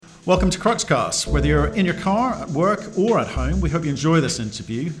Welcome to Cruxcast. Whether you're in your car, at work, or at home, we hope you enjoy this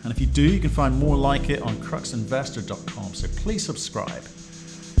interview. And if you do, you can find more like it on cruxinvestor.com. So please subscribe.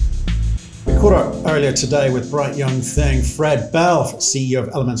 We caught up earlier today with bright young thing Fred Bell, CEO of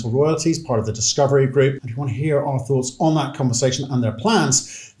Elemental Royalties, part of the Discovery Group. And if you want to hear our thoughts on that conversation and their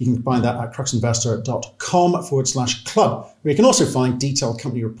plans, you can find that at cruxinvestor.com/club, where you can also find detailed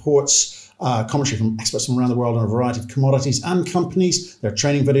company reports, commentary from experts from around the world on a variety of commodities and companies. There are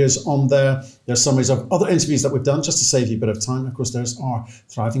training videos on there. There are summaries of other interviews that we've done just to save you a bit of time. Of course, there's our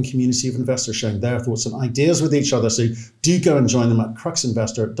thriving community of investors sharing their thoughts and ideas with each other. So do go and join them at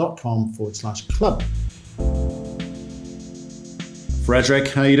cruxinvestor.com/club. Frederick,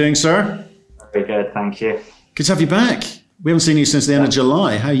 how are you doing, sir? Very good, thank you. Good to have you back. We haven't seen you since the end of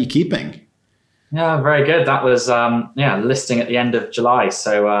July. How are you keeping? Yeah, very good. That was listing at the end of July,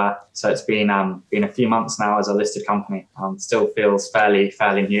 so it's been a few months now as a listed company. Still feels fairly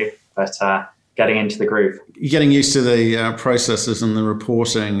new, but getting into the groove. You're getting used to the processes and the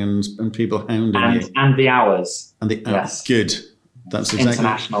reporting and people hounding you. And the hours. And the yes. Good. That's exactly.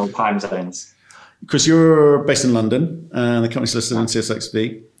 International time zones. Because you're based in London and the company's listed on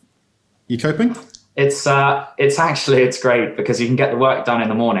TSXV. You coping? It's great because you can get the work done in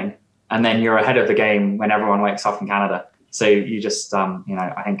the morning. And then you're ahead of the game when everyone wakes up in Canada. So you just,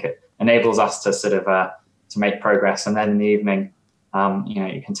 I think it enables us to sort of to make progress. And then in the evening,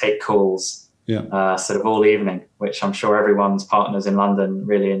 you can take calls sort of all evening, which I'm sure everyone's partners in London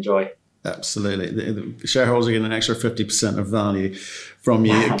really enjoy. Absolutely. The shareholders are getting an extra 50% of value from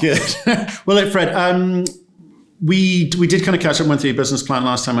you. Good. Well, look, Fred, we did kind of catch up with your business plan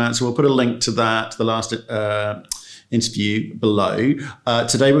last time out. So we'll put a link to that, the last interview below.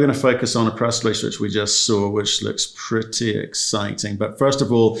 Today, we're going to focus on a press release which we just saw, which looks pretty exciting. But first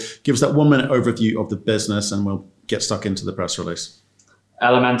of all, give us that 1 minute overview of the business and we'll get stuck into the press release.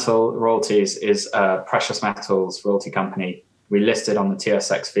 Elemental Royalties is a precious metals royalty company. We listed on the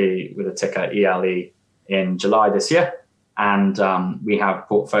TSXV with a ticker ELE in July this year. And we have a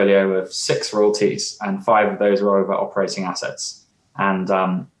portfolio of 6 royalties and 5 of those are over operating assets. And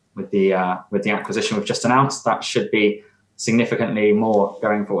with the acquisition we've just announced, that should be significantly more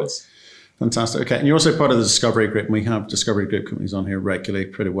going forwards. Fantastic. Okay, and you're also part of the Discovery Group. And we have Discovery Group companies on here regularly.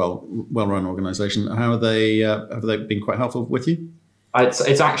 Pretty well-run organisation. How are they? Have they been quite helpful with you?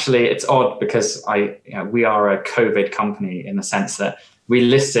 It's odd because we are a COVID company in the sense that we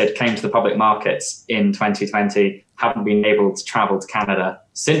came to the public markets in 2020, haven't been able to travel to Canada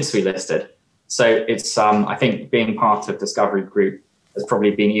since we listed. So it's I think being part of Discovery Group has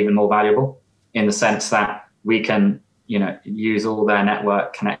probably been even more valuable in the sense that we can, use all their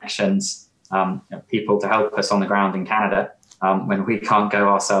network connections, people to help us on the ground in Canada when we can't go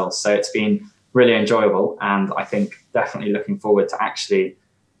ourselves. So it's been really enjoyable. And I think definitely looking forward to actually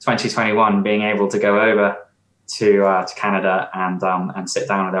 2021 being able to go over to Canada and sit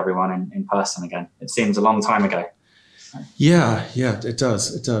down with everyone in person again. It seems a long time ago. Yeah, it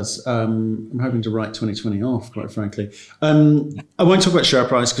does. I'm hoping to write 2020 off, quite frankly. I won't talk about share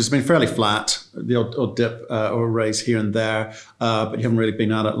price because it's been fairly flat, the odd dip or raise here and there, but you haven't really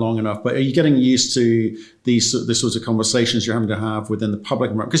been at it long enough. But are you getting used to these sorts of conversations you're having to have within the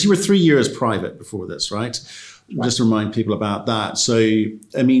public market? Because you were 3 years private before this, right? Just to remind people about that. So,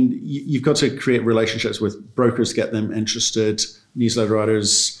 I mean, you've got to create relationships with brokers to get them interested, newsletter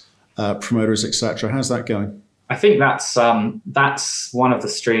writers, promoters, etc. How's that going? I think that's one of the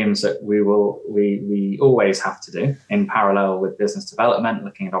streams that we always have to do in parallel with business development,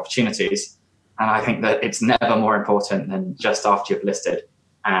 looking at opportunities. And I think that it's never more important than just after you've listed.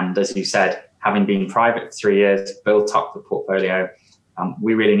 And as you said, having been private for 3 years, built up the portfolio,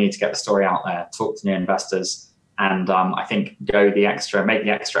 we really need to get the story out there, talk to new investors, and I think make the extra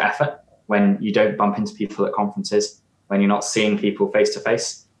effort when you don't bump into people at conferences, when you're not seeing people face to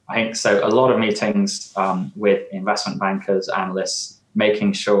face. I think so. A lot of meetings with investment bankers, analysts,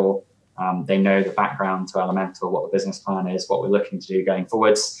 making sure they know the background to Elemental, what the business plan is, what we're looking to do going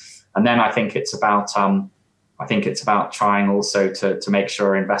forwards, and then I think it's about trying also to make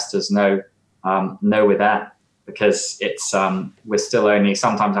sure investors know we're there, because it's we're still only,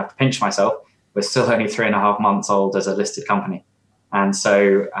 sometimes I have to pinch myself, we're still only 3.5 months old as a listed company, and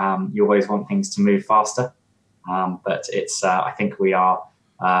so you always want things to move faster, but it's I think we're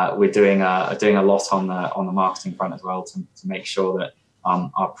doing a lot on the marketing front as well to make sure that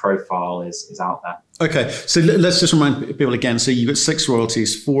our profile is out there. Okay, so let's just remind people again. So you've got 6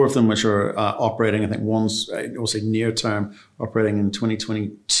 royalties, 4 of them which are operating. I think one's also near term, operating in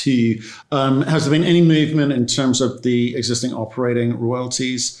 2022. Has there been any movement in terms of the existing operating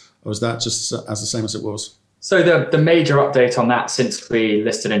royalties, or is that just as the same as it was? So the major update on that since we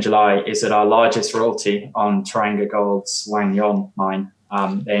listed in July is that our largest royalty on Teranga Gold's Wang Yon mine,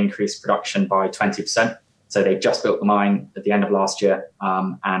 they increased production by 20%. So they just built the mine at the end of last year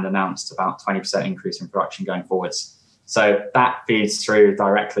and announced about 20% increase in production going forwards. So that feeds through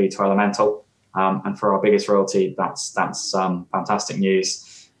directly to Elemental. And for our biggest royalty, that's fantastic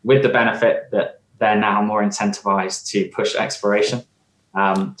news, with the benefit that they're now more incentivized to push exploration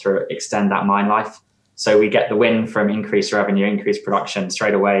to extend that mine life. So we get the win from increased revenue, increased production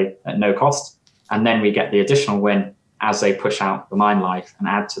straight away at no cost. And then we get the additional win as they push out the mine life and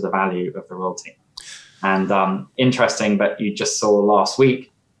add to the value of the royalty. And interesting, but you just saw last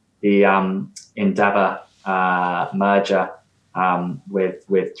week the Endeavour merger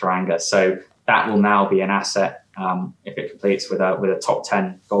with Teranga. So that will now be an asset if it completes with a top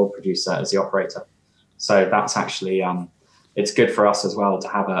 10 gold producer as the operator. So that's actually it's good for us as well to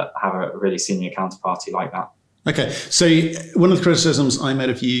have a really senior counterparty like that. Okay, so one of the criticisms I made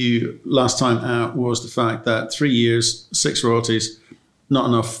of you last time out was the fact that 3 years, 6 royalties, not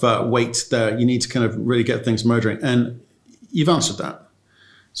enough weight there. You need to kind of really get things motoring, and you've answered that.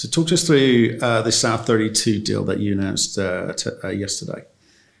 So talk us through the South32 deal that you announced yesterday.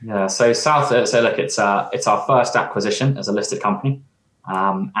 Yeah, so look, it's our first acquisition as a listed company,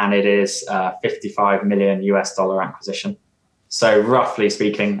 and it is a $55 million acquisition. So roughly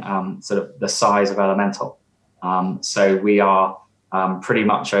speaking, sort of the size of Elemental. So we are pretty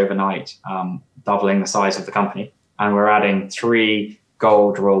much overnight doubling the size of the company, and we're adding 3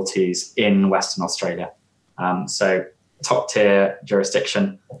 gold royalties in Western Australia. So top tier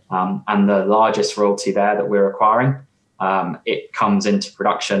jurisdiction, and the largest royalty there that we're acquiring, it comes into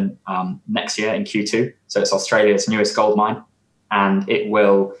production next year in Q2. So it's Australia's newest gold mine, and it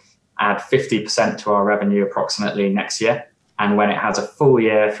will add 50% to our revenue approximately next year. And when it has a full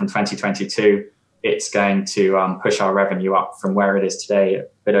year from 2022, it's going to push our revenue up from where it is today, a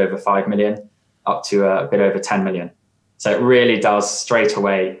bit over 5 million, up to a bit over 10 million. So it really does straight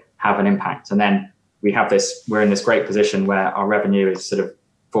away have an impact. And then we're in this great position where our revenue is sort of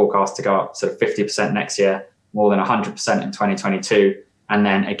forecast to go up sort of 50% next year, more than 100% in 2022. And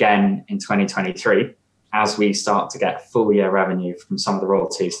then again in 2023, as we start to get full year revenue from some of the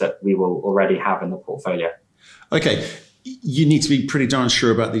royalties that we will already have in the portfolio. Okay. You need to be pretty darn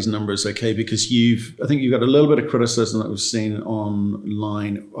sure about these numbers, okay? Because I think you've got a little bit of criticism that we've seen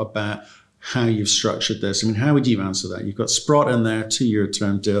online about how you've structured this. I mean, how would you answer that? You've got Sprott in there, 2-year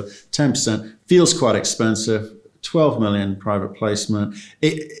term deal, 10%, feels quite expensive, 12 million private placement.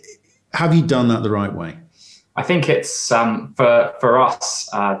 Have you done that the right way? I think it's for us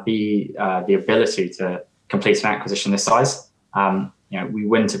the ability to complete an acquisition this size. We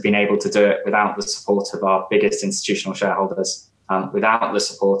wouldn't have been able to do it without the support of our biggest institutional shareholders, without the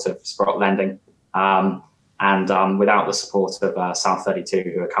support of Sprott Lending, and without the support of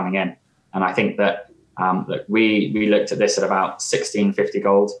South32 who are coming in. And I think that we looked at this at about 1650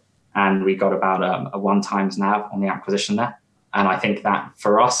 gold, and we got about a 1 times NAV on the acquisition there. And I think that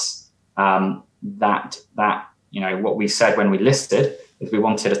for us, that what we said when we listed is we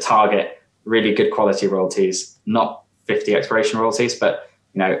wanted to target really good quality royalties, not 50 exploration royalties, but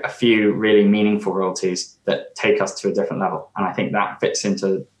a few really meaningful royalties that take us to a different level. And I think that fits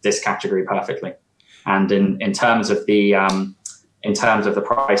into this category perfectly. And in terms of the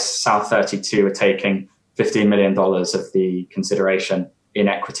price, South32 are taking $15 million of the consideration in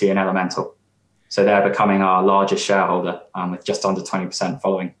equity in Elemental. So they're becoming our largest shareholder with just under 20%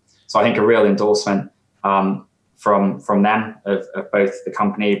 following. So I think a real endorsement from them of both the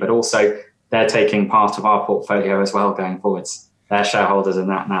company, but also they're taking part of our portfolio as well going forwards. They're shareholders in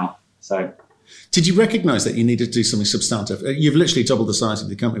that now. So, did you recognize that you needed to do something substantive? You've literally doubled the size of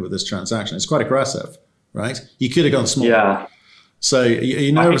the company with this transaction. It's quite aggressive, right? You could have gone smaller. Yeah. So are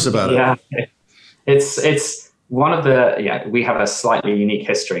you nervous about it? Yeah. It's one of the, we have a slightly unique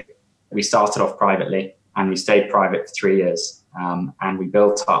history. We started off privately and we stayed private for 3 years. And we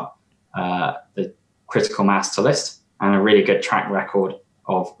built up the critical mass to list and a really good track record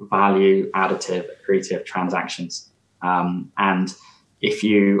of value additive, accretive transactions. And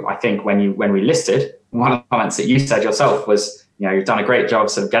I think when we listed, one of the comments that you said yourself was, you've done a great job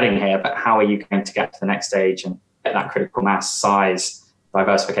sort of getting here, but how are you going to get to the next stage and get that critical mass size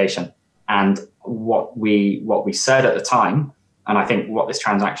diversification? And what we said at the time, and I think what this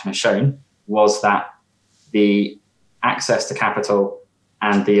transaction has shown, was that the access to capital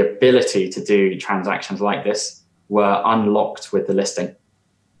and the ability to do transactions like this were unlocked with the listing.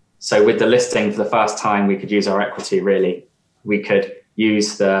 So with the listing, for the first time, we could use our equity, really. We could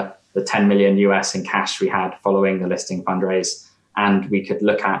use the 10 million US in cash we had following the listing fundraise, and we could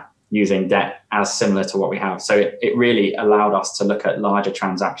look at using debt as similar to what we have. So it really allowed us to look at larger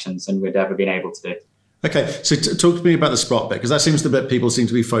transactions than we'd ever been able to do. Okay, so talk to me about the Sprott bit, because that seems the bit people seem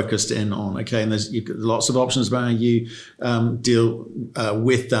to be focused in on. Okay, and you've got lots of options about how you deal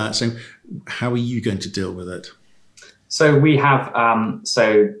with that. So how are you going to deal with it? So we have,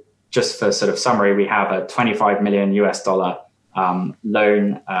 so just for sort of summary, we have a $25 million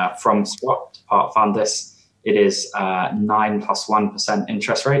loan from Sprott to part fund this. It is 9 plus 1%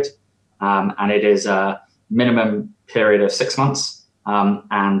 interest rate, and it is a minimum period of 6 months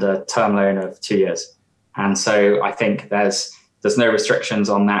and a term loan of 2 years. And so I think there's no restrictions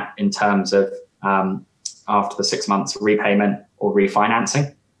on that in terms of after the 6 months repayment or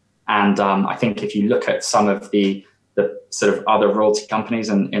refinancing. And I think if you look at some of the sort of other royalty companies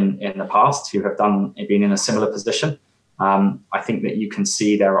in the past who have been in a similar position, I think that you can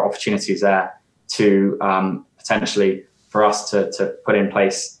see there are opportunities there to potentially for us to put in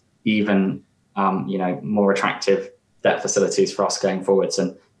place even more attractive debt facilities for us going forwards.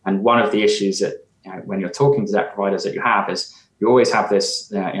 And one of the issues that when you're talking to debt providers that you have is you always have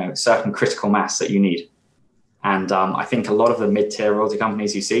this certain critical mass that you need. And I think a lot of the mid-tier royalty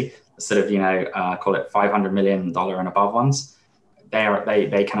companies you see, sort of call it $500 million and above ones,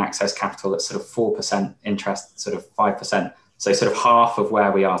 they can access capital at sort of 4% interest, sort of 5%. So sort of half of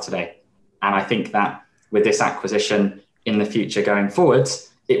where we are today. And I think that with this acquisition in the future going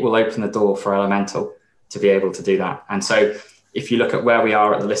forwards, it will open the door for Elemental to be able to do that. And so if you look at where we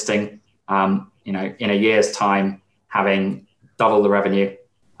are at the listing, in a year's time, having double the revenue,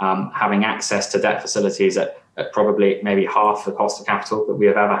 having access to debt facilities at probably maybe half the cost of capital that we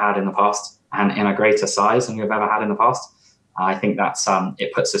have ever had in the past, and in a greater size than we've ever had in the past, I think that's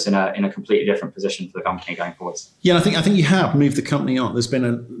it puts us in a completely different position for the company going forwards. Yeah, I think you have moved the company on. There's been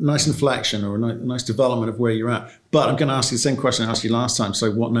a nice inflection or a nice development of where you're at. But I'm going to ask you the same question I asked you last time.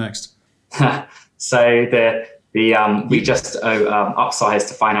 So what next? So we just upsized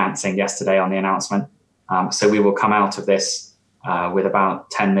the financing yesterday on the announcement. So we will come out of this with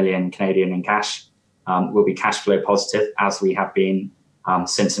about 10 million Canadian in cash. We'll be cash flow positive as we have been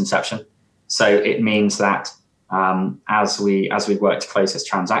since inception. So it means that as we work to close this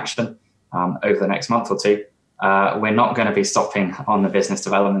transaction over the next month or two, we're not going to be stopping on the business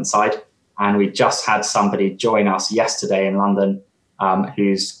development side. And we just had somebody join us yesterday in London,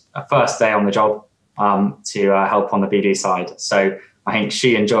 who's a first day on the job to help on the BD side. So I think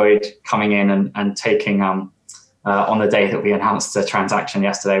she enjoyed coming in and taking on the day that we announced the transaction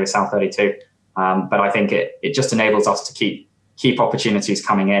yesterday with South32. But I think it just enables us to keep opportunities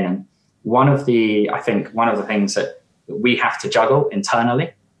coming in. And one of the things that we have to juggle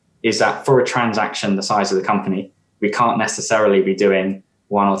internally is that for a transaction the size of the company, we can't necessarily be doing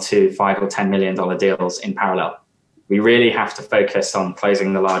 1 or 2, $5 or $10 million deals in parallel. We really have to focus on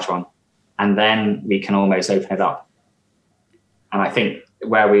closing the large one, and then we can almost open it up. And I think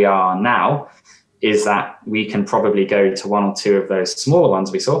where we are now is that we can probably go to 1 or 2 of those smaller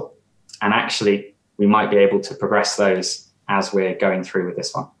ones we saw, and actually we might be able to progress those as we're going through with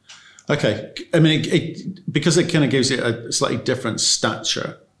this one. Okay. I mean, because it kind of gives you a slightly different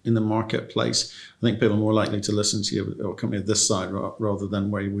stature in the marketplace, I think people are more likely to listen to you or company of this side rather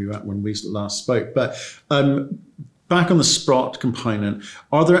than where we were at when we last spoke. But back on the Sprott component,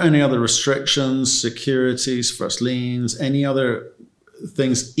 are there any other restrictions, securities, first liens, any other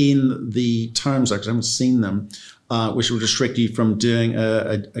things in the terms? I haven't seen them, which would restrict you from doing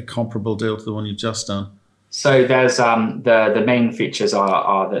a comparable deal to the one you've just done? So there's the main features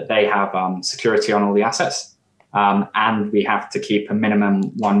are that they have security on all the assets, and we have to keep a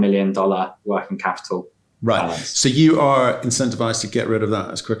minimum $1 million working capital. Right. balance. So you are incentivized to get rid of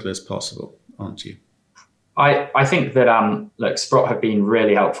that as quickly as possible, aren't you? I think that Sprott have been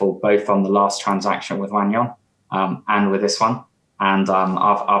really helpful both on the last transaction with Wanyon and with this one. And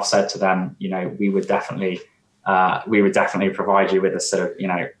I've said to them, we would definitely provide you with a sort of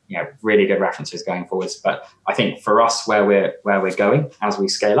really good references going forwards. But I think for us, where we're going as we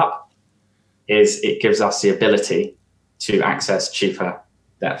scale up, is it gives us the ability to access cheaper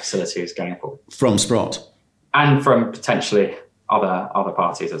debt facilities going forward From Sprott and from potentially other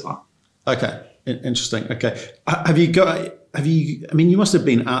parties as well. Okay, interesting. Okay, you must have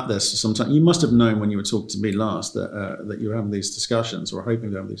been at this sometime. You must have known when you were talking to me last that you were having these discussions or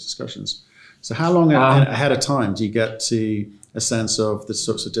hoping to have these discussions. So how long ahead of time do you get to a sense of the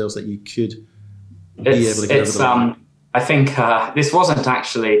sorts of deals that you could be able to get over the line? I think this wasn't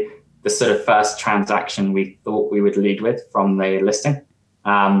actually the sort of first transaction we thought we would lead with from the listing.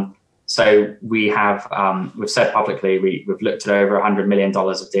 So we have, we've said publicly, we've looked at over $100 million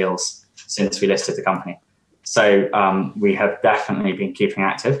of deals since we listed the company. So we have definitely been keeping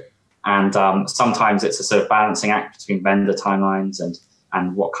active. And sometimes it's a sort of balancing act between vendor timelines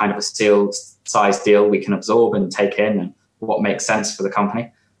and what kind of a size deal we can absorb and take in and what makes sense for the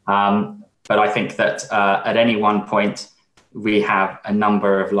company. But I think that at any one point, we have a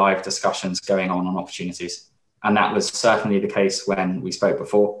number of live discussions going on opportunities. And that was certainly the case when we spoke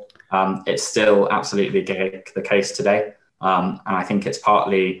before. It's still absolutely the case today. And I think it's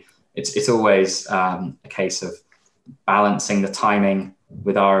partly, it's always a case of balancing the timing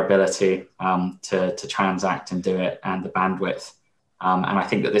with our ability to transact and do it and the bandwidth. And I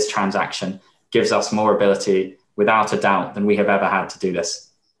think that this transaction gives us more ability without a doubt than we have ever had to do this.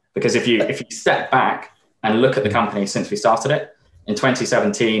 Because if you step back and look at the company since we started it, in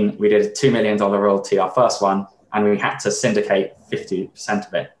 2017, we did a $2 million royalty, our first one, and we had to syndicate 50%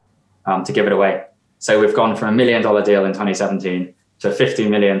 of it to give it away. So we've gone from $1 million deal in 2017 to a $50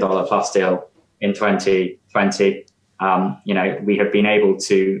 million plus deal in 2020. We have been able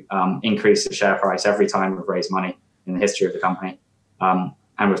to increase the share price every time we've raised money in the history of the company.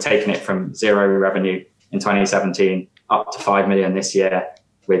 And we've taken it from 0 revenue in 2017 up to 5 million this year,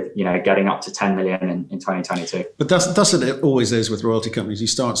 with getting up to 10 million in 2022. But that's what it always is with royalty companies. You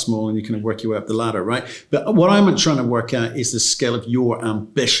start small and you kind of work your way up the ladder, right? But what I'm trying to work out is the scale of your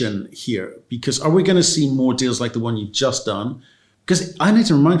ambition here. Because are we going to see more deals like the one you've just done? Because I need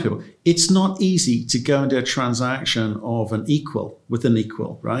to remind people, it's not easy to go and do a transaction of an equal with an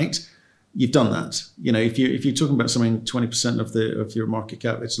equal, right? You've done that. If you're talking about something 20% of your market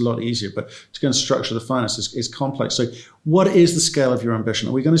cap, it's a lot easier. But to go and structure the finance is complex. So, what is the scale of your ambition?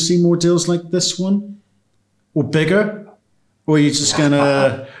 Are we going to see more deals like this one, or bigger, or are you just going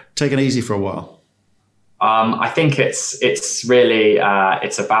to take it easy for a while? I think it's really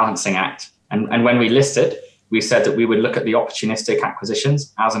it's a balancing act. And when we listed, we said that we would look at the opportunistic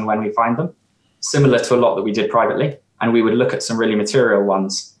acquisitions as and when we find them, similar to a lot that we did privately, and we would look at some really material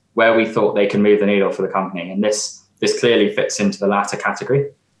ones where we thought they can move the needle for the company. And this clearly fits into the latter category.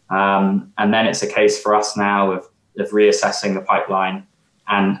 And then it's a case for us now of reassessing the pipeline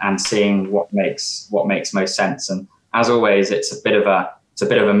and seeing what makes most sense. And as always, it's a bit of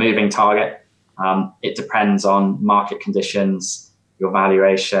a moving target. It depends on market conditions, your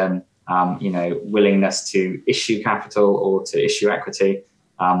valuation, willingness to issue capital or to issue equity,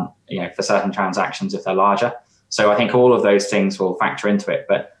 for certain transactions if they're larger. So I think all of those things will factor into it.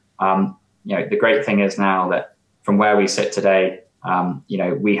 But the great thing is now that from where we sit today,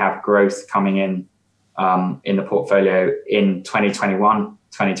 we have growth coming in the portfolio in 2021,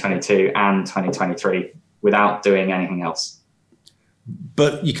 2022, and 2023 without doing anything else.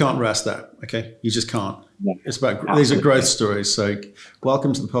 But you can't rest there, okay? You just can't. Yeah, it's about these are growth stories. So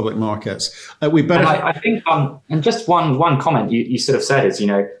welcome to the public markets. We better. And I think, and just one comment you sort of said is,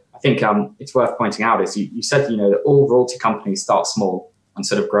 I think it's worth pointing out is you said that all royalty companies start small and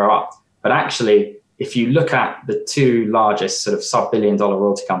sort of grow up. But actually, if you look at the two largest sort of sub-$1 billion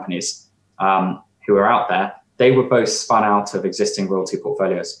royalty companies who are out there, they were both spun out of existing royalty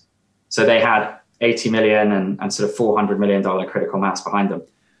portfolios. So they had 80 million and sort of $400 million critical mass behind them.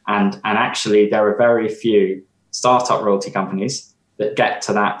 And actually, there are very few startup royalty companies that get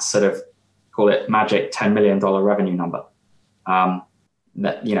to that sort of, call it magic $10 million revenue number.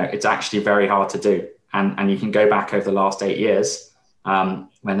 It's actually very hard to do. And you can go back over the last 8 years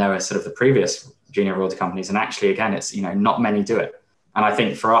when there were sort of the previous junior royalty companies. And actually, again, it's, not many do it. And I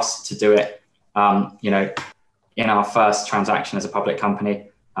think for us to do it, in our first transaction as a public company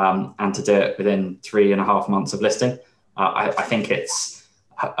and to do it within 3.5 months of listing, I think it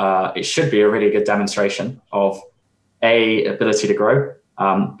should be a really good demonstration of A, ability to grow,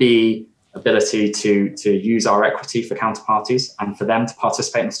 B, ability to use our equity for counterparties and for them to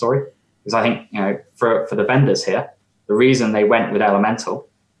participate in the story. Because I think, for the vendors here, the reason they went with Elemental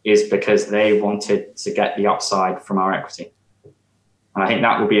is because they wanted to get the upside from our equity. And I think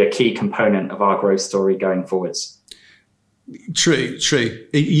that will be a key component of our growth story going forwards. True.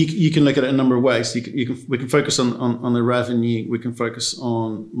 You can look at it a number of ways. We can focus on the revenue. We can focus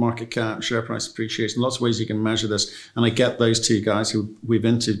on market cap, share price appreciation. Lots of ways you can measure this. And I get those two guys who we've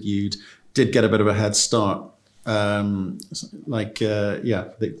interviewed did get a bit of a head start. But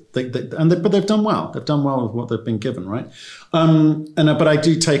they've done well. They've done well with what they've been given, right? But I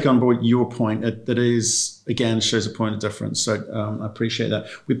do take on board your point. That is, again, shows a point of difference. So I appreciate that.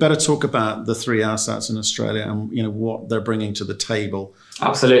 We better talk about the 3 assets in Australia and what they're bringing to the table.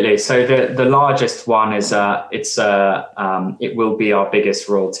 Absolutely. So the largest one is it will be our biggest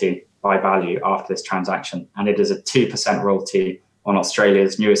royalty by value after this transaction, and it is a 2% royalty on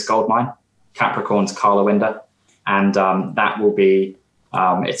Australia's newest gold mine, Capricorn's Karlawinda. And that will be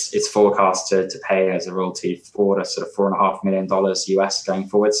It's forecast to pay as a royalty for the sort of $4.5 million US going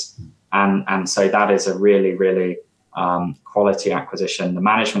forwards. And so that is a really, really quality acquisition. The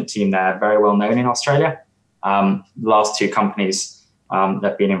management team there, very well known in Australia. The last two companies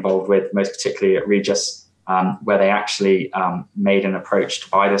they've been involved with, most particularly at Regis, where they actually made an approach to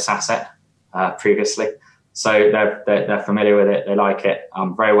buy this asset previously. So they're familiar with it. They like it.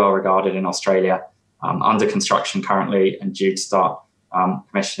 Very well regarded in Australia. Under construction currently and due to start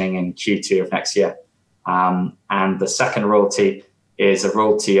commissioning in Q2 of next year. And the second royalty is a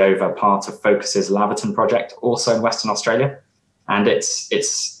royalty over part of Focus's Laverton project, also in Western Australia. And it's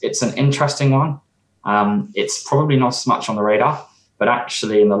an interesting one. It's probably not as much on the radar, but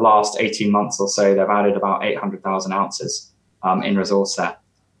actually in the last 18 months or so, they've added about 800,000 ounces in resource there.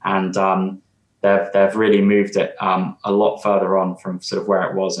 And they've really moved it a lot further on from sort of where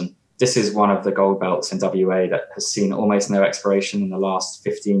it was. And this is one of the gold belts in WA that has seen almost no exploration in the last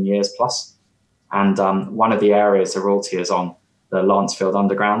 15 years plus. And one of the areas the royalty is on, the Lancefield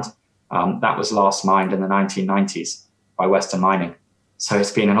Underground, that was last mined in the 1990s by Western Mining. So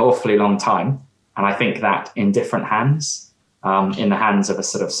it's been an awfully long time. And I think that in different hands, in the hands of a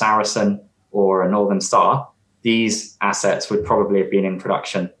sort of Saracen or a Northern Star, these assets would probably have been in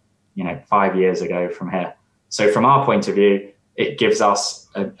production, 5 years ago from here. So from our point of view, it gives us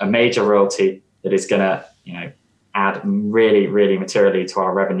a major royalty that is going to, add really, really materially to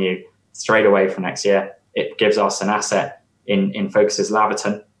our revenue straight away from next year. It gives us an asset in Focus's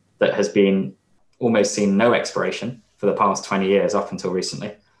Laverton that has been almost seen no exploration for the past 20 years up until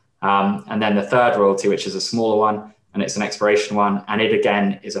recently. And then the third royalty, which is a smaller one, and it's an exploration one, and it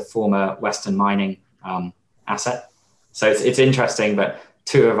again is a former Western Mining asset. So it's interesting, but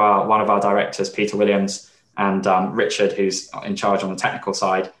one of our directors, Peter Williams, and Richard, who's in charge on the technical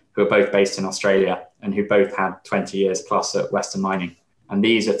side, who are both based in Australia and who both had 20 years plus at Western Mining. And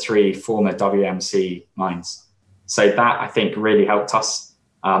these are three former WMC mines. So that, I think, really helped us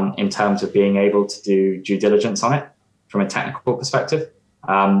in terms of being able to do due diligence on it from a technical perspective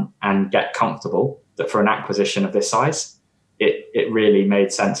and get comfortable that for an acquisition of this size, it really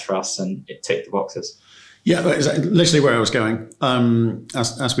made sense for us and it ticked the boxes. Yeah, literally where I was going.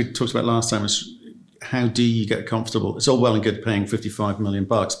 As we talked about last time, is how do you get comfortable? It's all well and good paying $55 million,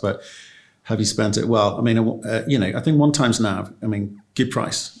 but have you spent it well? I mean, I think 1 times NAV. I mean, good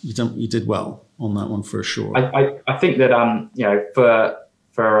price. You did well on that one for sure. I think that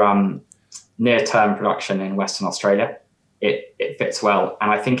for near-term production in Western Australia, it fits well,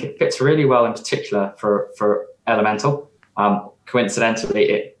 and I think it fits really well in particular for Elemental.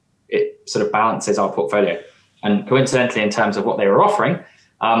 Coincidentally, it sort of balances our portfolio, and coincidentally in terms of what they were offering,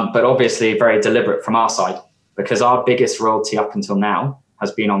 but obviously very deliberate from our side, because our biggest royalty up until now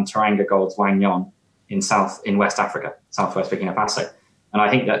has been on Teranga Gold's Wang Yon in West Africa, Southwest Burkina Faso. And I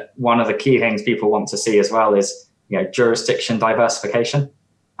think that one of the key things people want to see as well is jurisdiction diversification.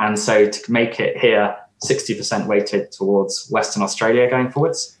 And so to make it here 60% weighted towards Western Australia going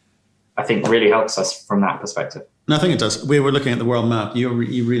forwards, I think really helps us from that perspective. And I think it does. We were looking at the world map. You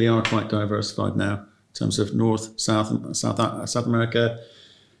really are quite diversified now in terms of North, South America.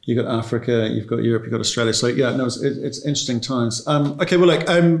 You've got Africa, you've got Europe, you've got Australia. So yeah, no, it's interesting times. Okay, well,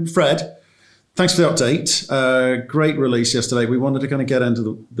 look, Fred, thanks for the update. Great release yesterday. We wanted to kind of get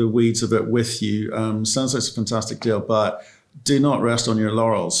into the weeds of it with you. Sounds like it's a fantastic deal, but do not rest on your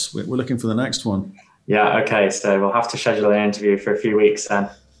laurels. We're looking for the next one. Yeah, okay. So we'll have to schedule an interview for a few weeks then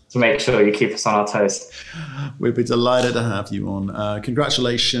to make sure you keep us on our toes. We'd be delighted to have you on.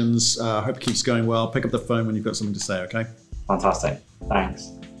 Congratulations. I hope it keeps going well. Pick up the phone when you've got something to say, okay? Fantastic.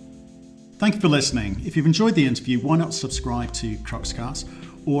 Thanks. Thank you for listening. If you've enjoyed the interview, why not subscribe to Cruxcast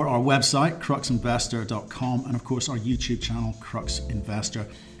or our website, cruxinvestor.com, and of course our YouTube channel, Crux Investor.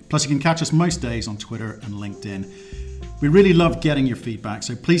 Plus you can catch us most days on Twitter and LinkedIn. We really love getting your feedback,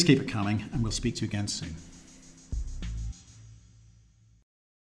 so please keep it coming and we'll speak to you again soon.